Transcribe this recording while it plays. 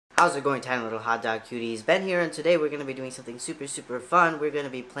How's it going, tiny little hot dog cuties? Ben here, and today we're going to be doing something super fun. We're going to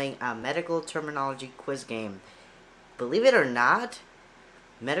be playing a medical terminology quiz game. Believe it or not,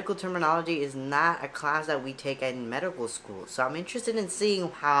 medical terminology is not a class that we take in medical school. So I'm interested in seeing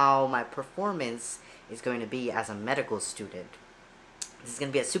how my performance is going to be as a medical student. This is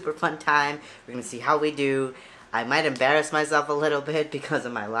going to be a super fun time. We're going to see how we do. I might embarrass myself a little bit because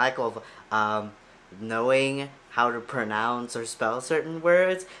of my lack of knowing how to pronounce or spell certain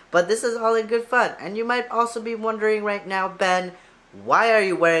words, but this is all in good fun. And you might also be wondering right now, Ben, why are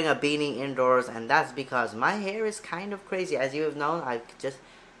you wearing a beanie indoors? And that's because my hair is kind of crazy. As you have known, I've just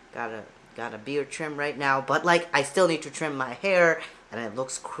got a beard trim right now, but like I still need to trim my hair, and it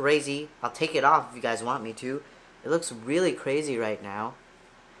looks crazy. I'll take it off if you guys want me to. It looks really crazy right now,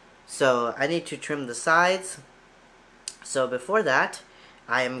 so I need to trim the sides. So before that,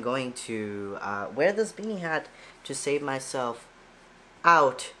 I am going to wear this beanie hat to save myself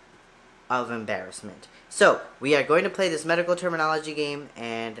out of embarrassment. So, we are going to play this medical terminology game,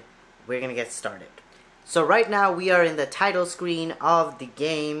 and we're going to get started. So right now, we are in the title screen of the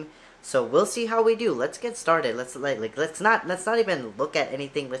game, so we'll see how we do. Let's get started. Let's not even look at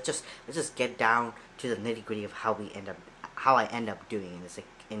anything. Let's just get down to the nitty-gritty of how I end up doing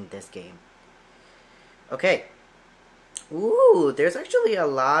in this game. Okay. Ooh, there's actually a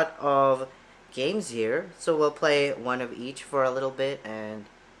lot of games here, so we'll play one of each for a little bit and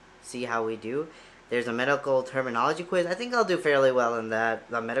see how we do. There's a medical terminology quiz. I think I'll do fairly well in that.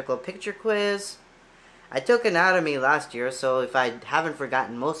 The medical picture quiz. I took anatomy last year, so if I haven't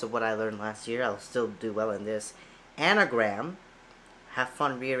forgotten most of what I learned last year, I'll still do well in this. Anagram. Have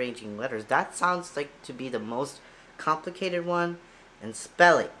fun rearranging letters. That sounds like to be the most complicated one. And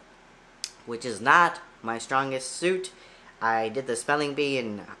spelling, which is not my strongest suit. I did the spelling bee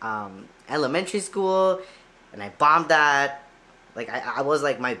in elementary school, and I bombed that. Like I was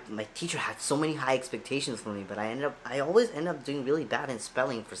like my teacher had so many high expectations for me, but I always end up doing really bad in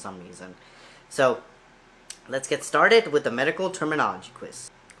spelling for some reason. So let's get started with the medical terminology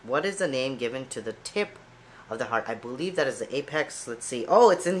quiz. What is the name given to the tip of the heart? I believe that is the apex. Let's see. Oh,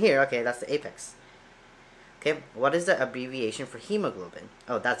 it's in here. Okay, that's the apex. Okay, what is the abbreviation for hemoglobin?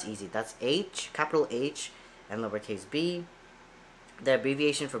 Oh, that's easy. That's H, capital H, and lowercase b. The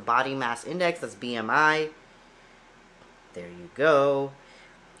abbreviation for body mass index, that's BMI. There you go.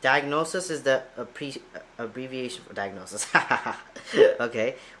 Diagnosis is the abbreviation for diagnosis.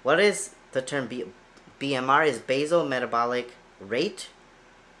 Okay, what is the term BMR? Is basal metabolic rate.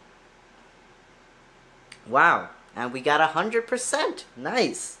 Wow, and we got 100%.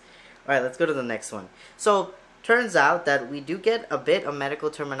 Nice. Alright, let's go to the next one. So, turns out that we do get a bit of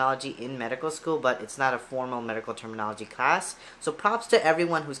medical terminology in medical school, but it's not a formal medical terminology class. So props to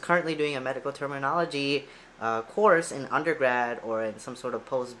everyone who's currently doing a medical terminology course in undergrad or in some sort of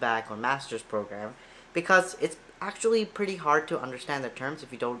post-bac or master's program, because it's actually pretty hard to understand the terms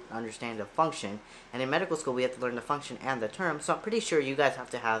if you don't understand the function. And in medical school, we have to learn the function and the term, so I'm pretty sure you guys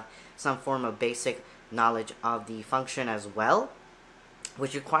have to have some form of basic knowledge of the function as well,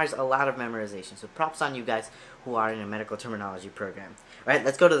 which requires a lot of memorization. So props on you guys who are in a medical terminology program. Alright,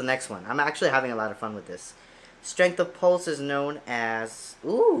 let's go to the next one. I'm actually having a lot of fun with this. Strength of pulse is known as,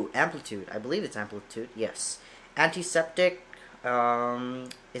 amplitude. I believe it's amplitude, yes. Antiseptic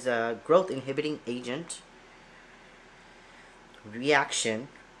is a growth inhibiting agent. Reaction.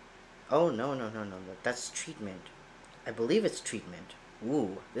 Oh, no. That's treatment. I believe it's treatment.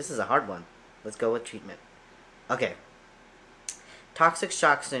 Ooh, this is a hard one. Let's go with treatment. Okay. Toxic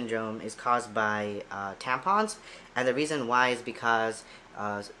shock syndrome is caused by tampons, and the reason why is because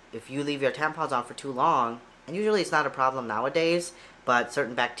if you leave your tampons on for too long, and usually it's not a problem nowadays, but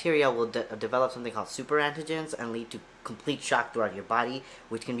certain bacteria will develop something called superantigens and lead to complete shock throughout your body,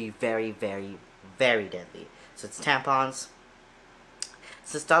 which can be very deadly. So it's tampons.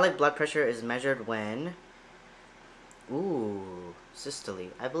 Systolic blood pressure is measured when, systole.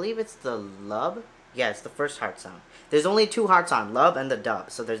 I believe it's the lub. Yeah, it's the first heart sound. There's only two heart sounds, lub and the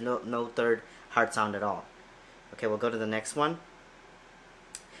dub, so there's no third heart sound at all. Okay, we'll go to the next one.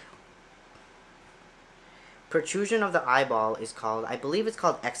 Protrusion of the eyeball is called, I believe it's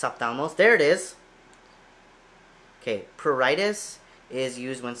called exophthalmos. There it is. Okay, pruritus is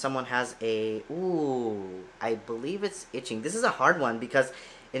used when someone has a, I believe it's itching. This is a hard one because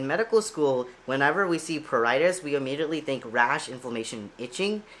in medical school, whenever we see pruritus, we immediately think rash, inflammation,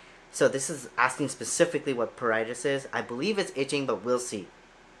 itching. So this is asking specifically what pruritus is. I believe it's itching, but we'll see.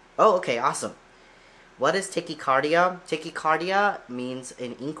 Oh, okay, awesome. What is tachycardia? Tachycardia means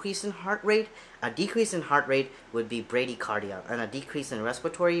an increase in heart rate. A decrease in heart rate would be bradycardia. And a decrease in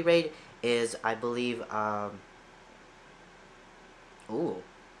respiratory rate is, I believe,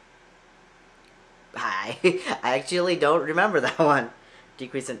 lie. I actually don't remember that one.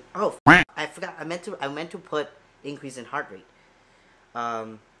 Decrease in I forgot. I meant to put increase in heart rate.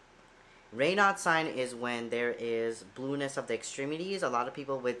 Raynaud sign is when there is blueness of the extremities. A lot of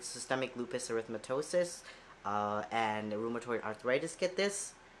people with systemic lupus erythematosus and rheumatoid arthritis get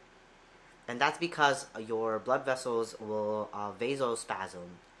this. And that's because your blood vessels will vasospasm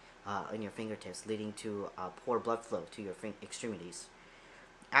in your fingertips, leading to poor blood flow to your extremities.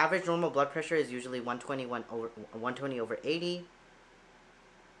 Average normal blood pressure is usually 120 over 80.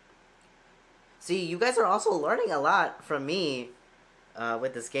 See, you guys are also learning a lot from me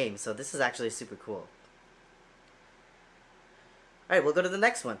with this game, so this is actually super cool. Alright, we'll go to the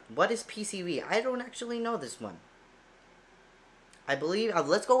next one. What is PCV? I don't actually know this one. I believe,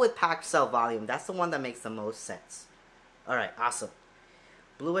 let's go with packed cell volume. That's the one that makes the most sense. Alright, awesome.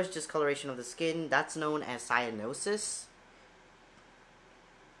 Bluish discoloration of the skin, that's known as cyanosis.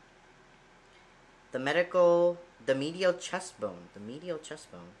 The medial chest bone. The medial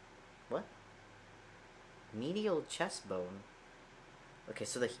chest bone. What? Medial chest bone. Okay,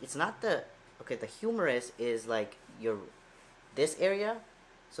 so it's not the, okay, the humerus is like this area.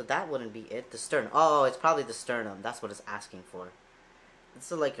 So that wouldn't be it. The sternum. Oh, it's probably the sternum. That's what it's asking for. This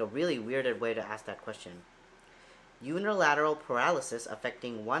is like a really weirded way to ask that question. Unilateral paralysis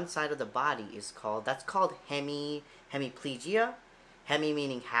affecting one side of the body is called, that's called hemiplegia. Hemi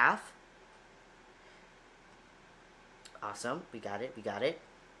meaning half. Awesome. We got it.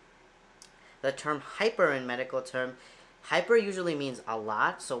 The term hyper in medical term, hyper usually means a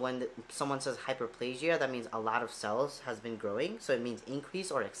lot. So when someone says hyperplasia, that means a lot of cells has been growing. So it means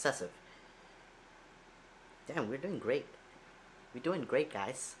increase or excessive. Damn, we're doing great. We're doing great,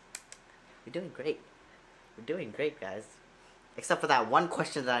 guys. We're doing great, guys. Except for that one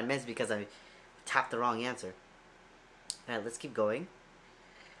question that I missed because I tapped the wrong answer. Alright, let's keep going.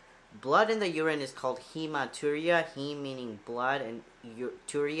 Blood in the urine is called hematuria. Hem meaning blood, and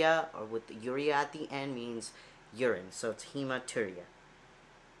turia, or with the urea at the end, means urine. So it's hematuria.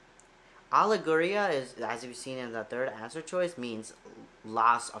 Oliguria is, as you've seen in the third answer choice, means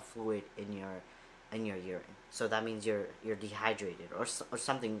loss of fluid in your urine. So that means you're dehydrated or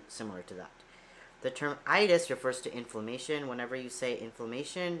something similar to that. The term itis refers to inflammation. Whenever you say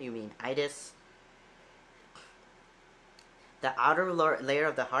inflammation, you mean itis. The outer layer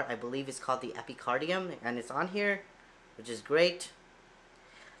of the heart, I believe, is called the epicardium, and it's on here, which is great.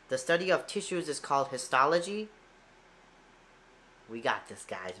 The study of tissues is called histology. We got this,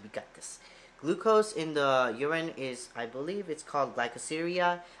 guys. We got this. Glucose in the urine is, I believe, it's called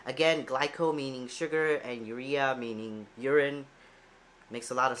glycosuria. Again, glyco meaning sugar and urea meaning urine.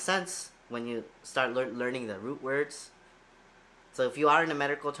 Makes a lot of sense when you start learning the root words. So if you are in a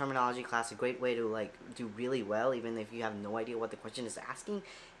medical terminology class, a great way to do really well, even if you have no idea what the question is asking,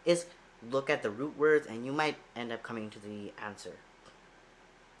 is look at the root words, and you might end up coming to the answer.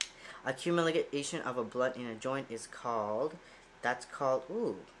 Accumulation of a blood in a joint is called, that's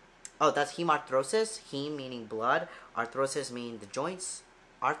hemarthrosis. Hem meaning blood, arthrosis meaning the joints,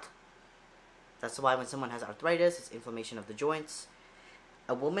 That's why when someone has arthritis, it's inflammation of the joints.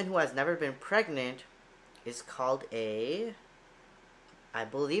 A woman who has never been pregnant is called I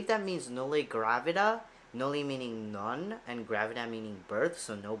believe that means nulla gravida. Nulli meaning none, and gravida meaning birth,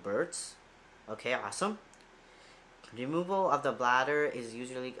 so no births. Okay, awesome. Removal of the bladder is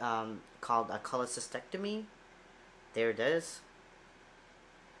usually called a cholecystectomy. There it is.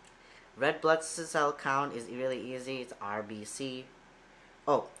 Red blood cell count is really easy. It's RBC.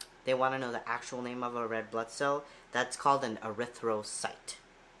 Oh, they want to know the actual name of a red blood cell. That's called an erythrocyte.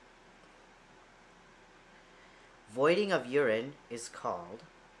 Voiding of urine is called,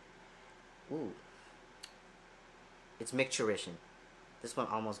 it's micturition. This one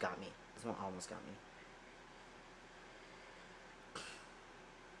almost got me.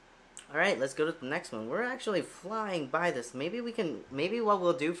 Alright, let's go to the next one. We're actually flying by this. Maybe what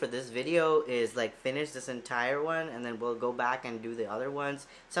we'll do for this video is finish this entire one, and then we'll go back and do the other ones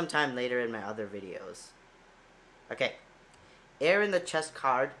sometime later in my other videos. Okay. Air in the chest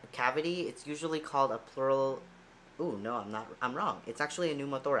cavity, it's usually called a pleural. No, I'm wrong. It's actually a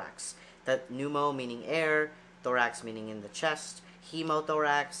pneumothorax. That pneumo meaning air, thorax meaning in the chest.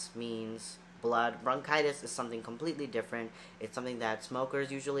 Hemothorax means blood. Bronchitis is something completely different. It's something that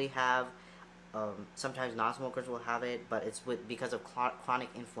smokers usually have. Sometimes non-smokers will have it, but it's because of chronic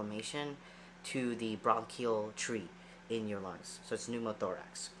inflammation to the bronchial tree in your lungs. So it's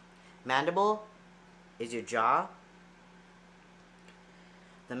pneumothorax. Mandible is your jaw.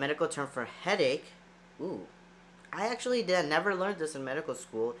 The medical term for headache, I actually never learned this in medical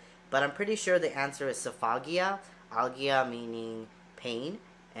school, but I'm pretty sure the answer is cephalgia. Algia meaning pain,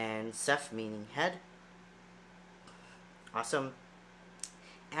 and ceph meaning head. Awesome.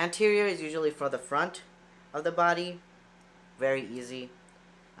 Anterior is usually for the front of the body. Very easy.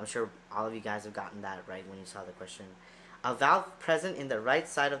 I'm sure all of you guys have gotten that right when you saw the question. A valve present in the right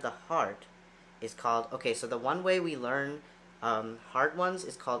side of the heart is called, okay, so the one way we learn hard ones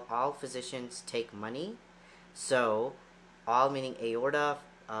is called all physicians take money. So all meaning aorta,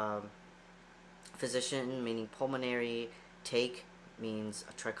 physician meaning pulmonary, take means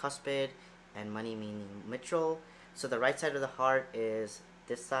a tricuspid, and money meaning mitral. So the right side of the heart is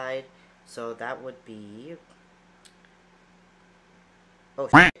this side, so that would be, oh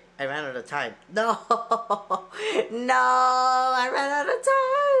shit, I ran out of time. No, no, I ran out of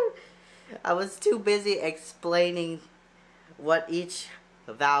time. I was too busy explaining what each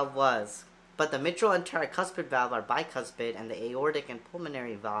valve was. But the mitral and tricuspid valve are bicuspid, and the aortic and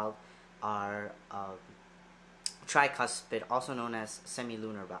pulmonary valve are tricuspid, also known as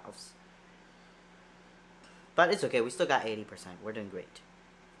semilunar valves. But it's okay, we still got 80%. We're doing great.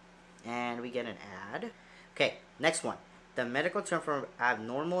 And we get an ad. Okay, next one. The medical term for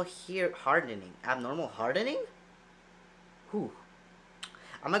abnormal hardening. Abnormal hardening? Whew.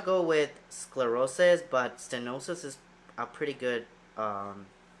 I'm gonna go with sclerosis, but stenosis is a pretty good,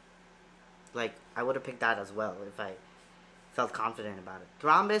 like, I would have picked that as well if I felt confident about it.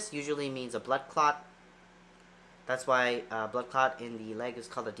 Thrombus usually means a blood clot. That's why blood clot in the leg is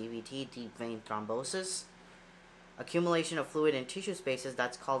called a DVT, deep vein thrombosis. Accumulation of fluid in tissue spaces,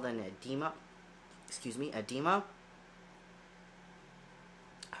 that's called an edema. Edema.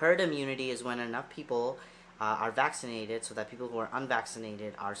 Herd immunity is when enough people are vaccinated so that people who are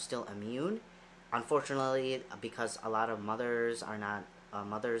unvaccinated are still immune. Unfortunately, because a lot of mothers are not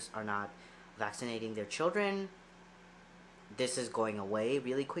vaccinating their children, this is going away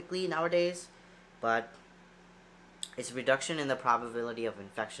really quickly nowadays. But it's reduction in the probability of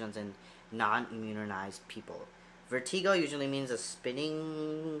infections in non-immunized people. Vertigo usually means a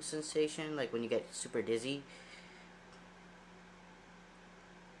spinning sensation, like when you get super dizzy.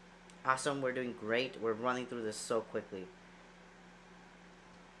 Awesome, we're doing great. We're running through this so quickly.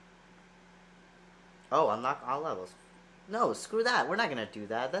 Oh, unlock all levels. No, screw that. We're not gonna do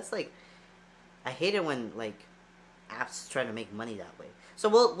that. That's like, I hate it when like apps try to make money that way. So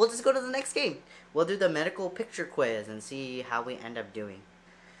we'll just go to the next game. We'll do the medical picture quiz and see how we end up doing.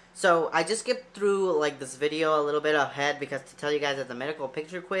 So I just skipped through like this video a little bit ahead because to tell you guys that the medical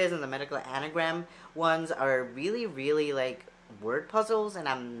picture quiz and the medical anagram ones are really like word puzzles, and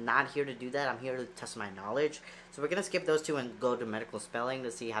I'm not here to do that. I'm here to test my knowledge. So we're gonna skip those two and go to medical spelling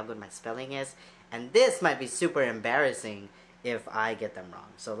to see how good my spelling is. And this might be super embarrassing if I get them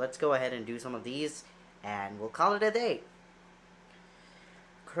wrong. So let's go ahead and do some of these and we'll call it a day.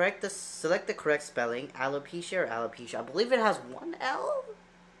 Select the correct spelling. Alopecia or alopecia. I believe it has one L.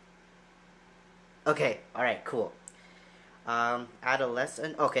 Okay, alright, cool.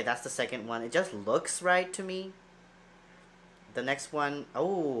 Adolescent. Okay, that's the second one. It just looks right to me. The next one,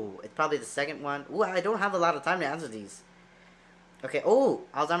 oh, it's probably the second one. Ooh, I don't have a lot of time to answer these. Okay, oh,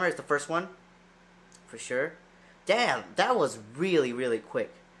 Alzheimer's is the first one. For sure. Damn, that was really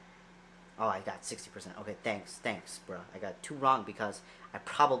quick. Oh, I got 60%. Okay, thanks, bro. I got 2 wrong because I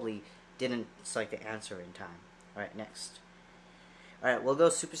probably didn't select the answer in time. Alright, next. Alright, we'll go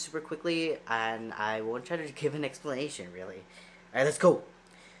super quickly, and I won't try to give an explanation, really. Alright, let's go!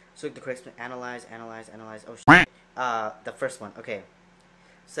 Select the correct spelling. Analyze. Oh, shit. The first one, okay.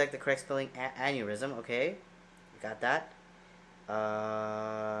 Select the correct spelling. Aneurysm, okay. You got that.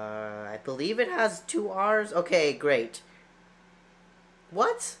 I believe it has 2 R's. Okay, great.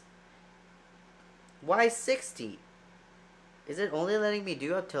 What? Why 60? Is it only letting me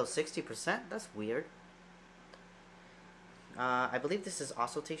do up till 60%? That's weird. I believe this is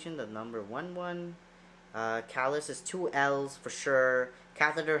auscultation, the number 1. Callus is 2 L's for sure.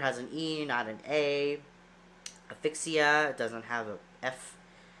 Catheter has an E, not an A. Asphyxia doesn't have a F.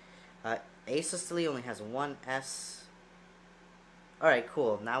 Asystole only has 1 S. Alright,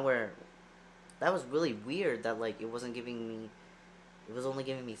 cool. Now that was really weird that like it was only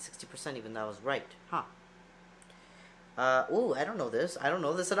giving me 60% even though I was right. Huh. Ooh, I don't know this. I don't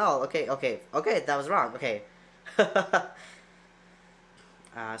know this at all. Okay, that was wrong. Okay.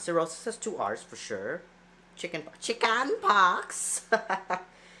 Cirrhosis has 2 R's for sure. Chicken pox.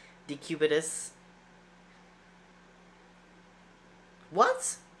 Decubitus.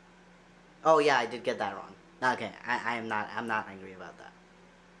 What? Oh yeah, I did get that wrong. Okay, I'm not angry about that.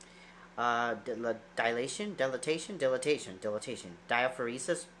 Dilatation.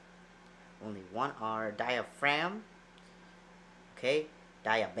 Diaphoresis, only 1 R. Diaphragm. Okay.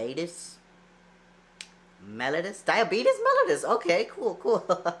 Diabetes mellitus. Okay, cool.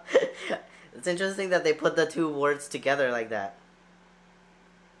 It's interesting that they put the two words together like that.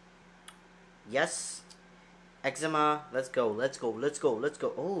 Yes. Eczema. Let's go. Let's go. Let's go. Let's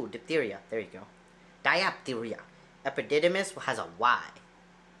go. Oh, diphtheria. There you go. Diphtheria. Epididymis has a Y.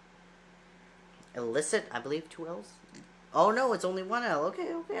 Illicit, I believe 2 L's. Oh no, it's only 1 L. Okay.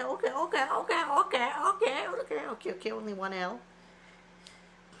 Only 1 L.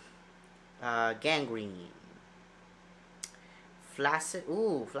 Gangrene. Flaccid.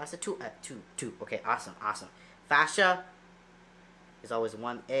 Ooh, flaccid 2. Two. Okay, awesome. Fascia is always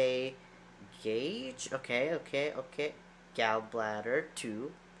 1A. Gauge. Okay. Gallbladder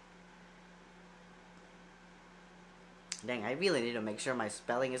 2. Dang, I really need to make sure my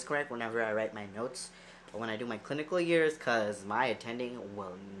spelling is correct whenever I write my notes or when I do my clinical years, because my attending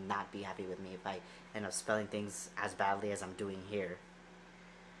will not be happy with me if I end up spelling things as badly as I'm doing here.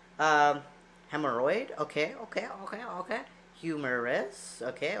 Hemorrhoid. Okay. Humerus.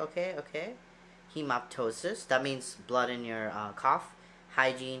 Okay. Hemoptosis. That means blood in your cough.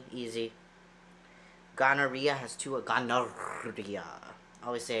 Hygiene. Easy. Gonorrhea has 2. Gonorrhea.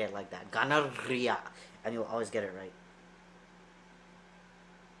 Always say it like that. Gonorrhea. And you'll always get it right.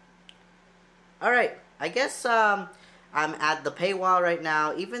 Alright, I guess I'm at the paywall right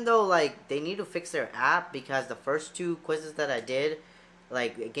now, even though like they need to fix their app, because the first 2 quizzes that I did,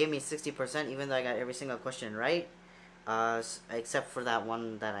 like it gave me 60% even though I got every single question right, except for that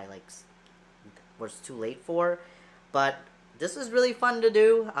one that I like was too late for. But this was really fun to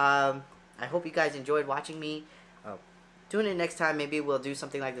do. I hope you guys enjoyed watching me. Tune in next time, maybe we'll do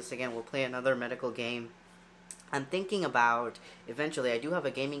something like this again. We'll play another medical game. I'm thinking about, eventually, I do have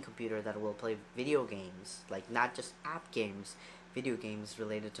a gaming computer that will play video games, like not just app games, video games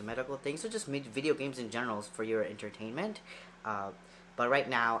related to medical things, or just video games in general for your entertainment. But right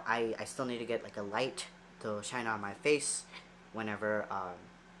now, I still need to get like a light to shine on my face whenever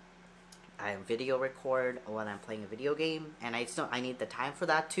I video record or when I'm playing a video game, and I need the time for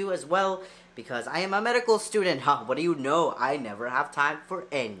that too as well, because I am a medical student. What do you know? I never have time for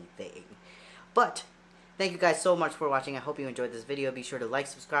anything. But thank you guys so much for watching. I hope you enjoyed this video. Be sure to like,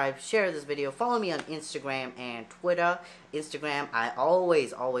 subscribe, share this video. Follow me on Instagram and Twitter. Instagram, I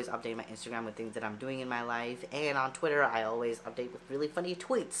always update my Instagram with things that I'm doing in my life. And on Twitter, I always update with really funny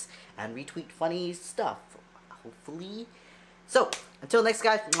tweets and retweet funny stuff, hopefully. So, until next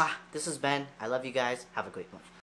guys, this is Ben. I love you guys. Have a great one.